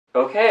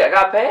Okay, I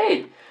got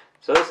paid!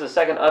 So this is the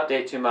second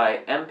update to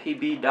my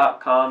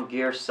mpb.com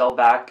gear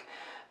sellback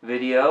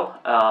video.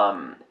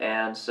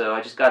 And so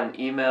I just got an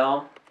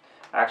email,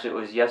 actually it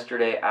was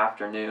yesterday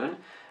afternoon,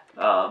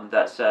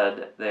 that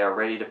said they are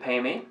ready to pay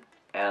me.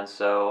 And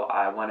so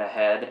I went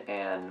ahead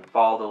and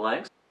followed the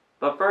links.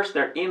 But first,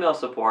 their email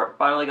support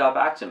finally got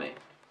back to me.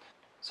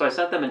 So I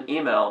sent them an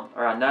email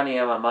around 9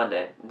 a.m. on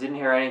Monday. Didn't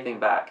hear anything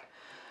back.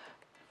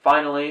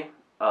 Finally,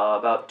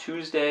 about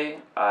Tuesday,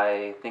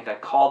 I think I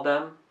called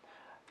them.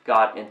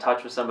 Got in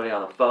touch with somebody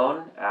on the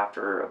phone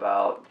after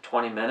about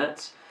 20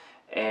 minutes,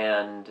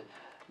 and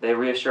they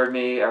reassured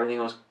me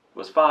everything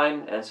was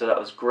fine, and so that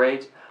was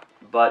great.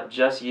 But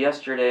just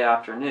yesterday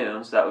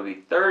afternoon, so that would be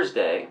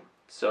Thursday,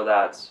 so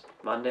that's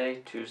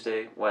Monday,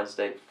 Tuesday,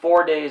 Wednesday,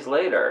 4 days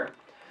later,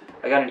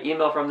 I got an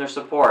email from their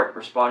support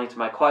responding to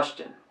my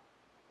question.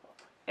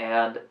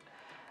 And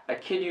I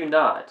kid you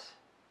not,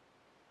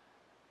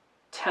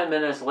 10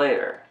 minutes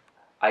later,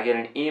 I get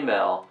an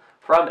email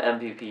from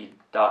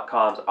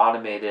mpb.com's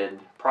automated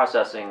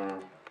processing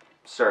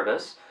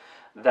service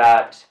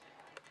that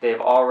they've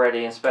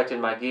already inspected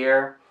my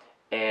gear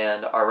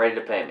and are ready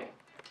to pay me.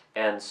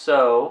 And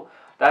so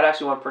that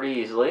actually went pretty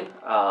easily.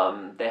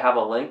 They have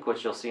a link,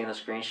 which you'll see in the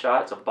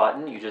screenshot. It's a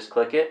button. You just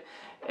click it,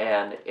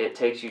 and it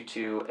takes you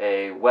to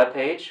a web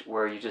page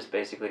where you just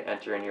basically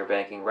enter in your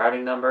banking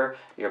routing number,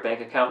 your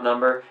bank account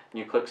number, and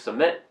you click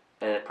submit,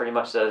 and it pretty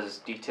much says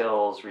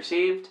details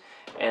received.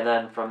 And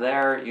then from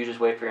there, you just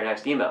wait for your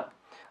next email.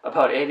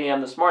 About 8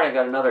 a.m. this morning, I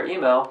got another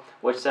email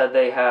which said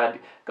they had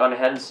gone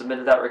ahead and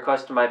submitted that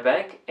request to my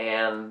bank,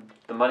 and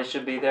the money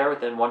should be there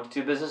within 1 to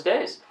 2 business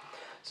days.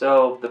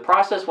 So the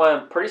process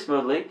went pretty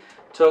smoothly.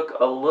 Took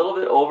a little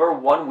bit over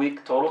 1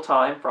 week total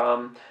time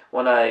from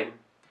when I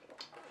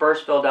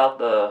first filled out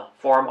the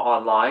form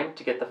online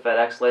to get the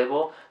FedEx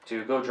label,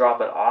 to go drop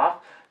it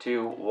off,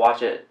 to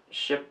watch it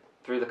ship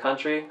through the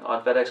country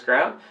on FedEx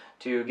ground,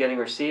 to getting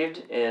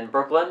received in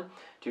Brooklyn,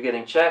 to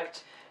getting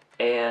checked,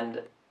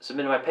 and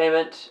submitting my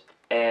payment,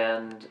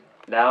 and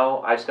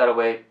now I just gotta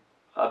wait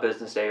a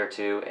business day or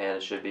two,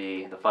 and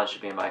the funds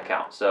should be in my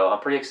account. So I'm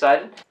pretty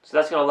excited. So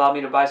that's gonna allow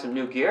me to buy some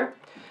new gear.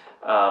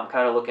 I'm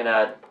kind of looking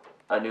at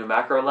a new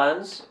macro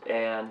lens,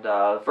 and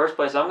the first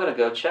place I'm gonna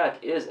go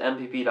check is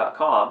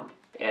mpb.com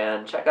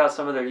and check out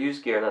some of their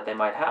used gear that they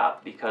might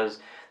have, because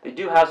they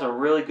do have some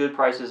really good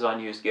prices on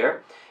used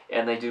gear,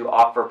 and they do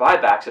offer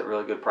buybacks at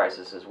really good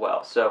prices as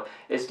well. So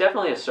it's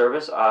definitely a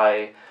service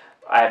I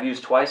have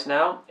used twice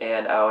now,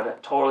 and I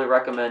would totally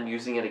recommend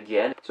using it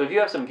again. So if you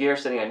have some gear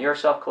sitting on your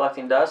shelf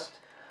collecting dust,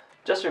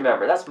 just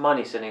remember, that's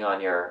money sitting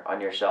on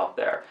your shelf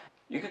there.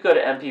 You could go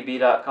to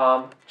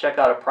mpb.com, check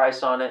out a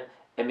price on it,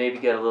 and maybe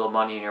get a little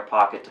money in your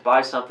pocket to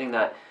buy something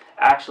that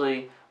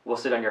actually will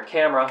sit on your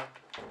camera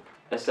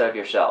instead of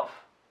your shelf.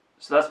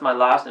 So that's my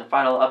last and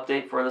final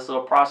update for this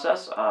little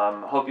process.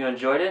 Hope you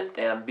enjoyed it,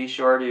 and be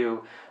sure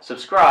to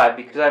subscribe,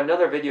 because I have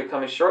another video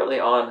coming shortly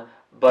on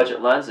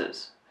budget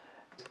lenses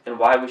and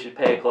why we should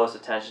pay close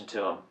attention to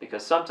them,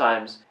 because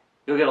sometimes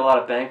you'll get a lot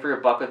of bang for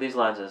your buck with these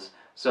lenses.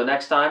 So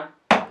next time,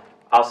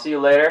 I'll see you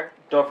later.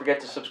 Don't forget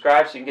to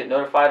subscribe so you can get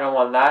notified on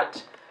when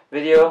that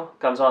video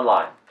comes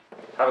online.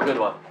 Have a good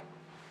one.